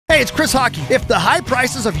Hey, it's Chris Hockey. If the high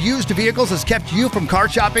prices of used vehicles has kept you from car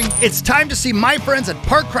shopping, it's time to see my friends at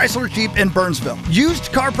Park Chrysler Jeep in Burnsville.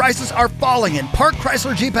 Used car prices are falling, and Park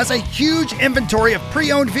Chrysler Jeep has a huge inventory of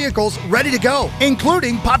pre-owned vehicles ready to go,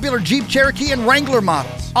 including popular Jeep Cherokee and Wrangler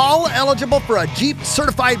models, all eligible for a Jeep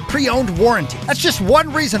certified pre-owned warranty. That's just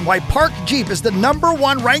one reason why Park Jeep is the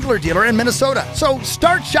 #1 Wrangler dealer in Minnesota. So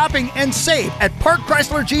start shopping and save at Park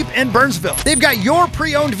Chrysler Jeep in Burnsville. They've got your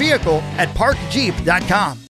pre-owned vehicle at parkjeep.com.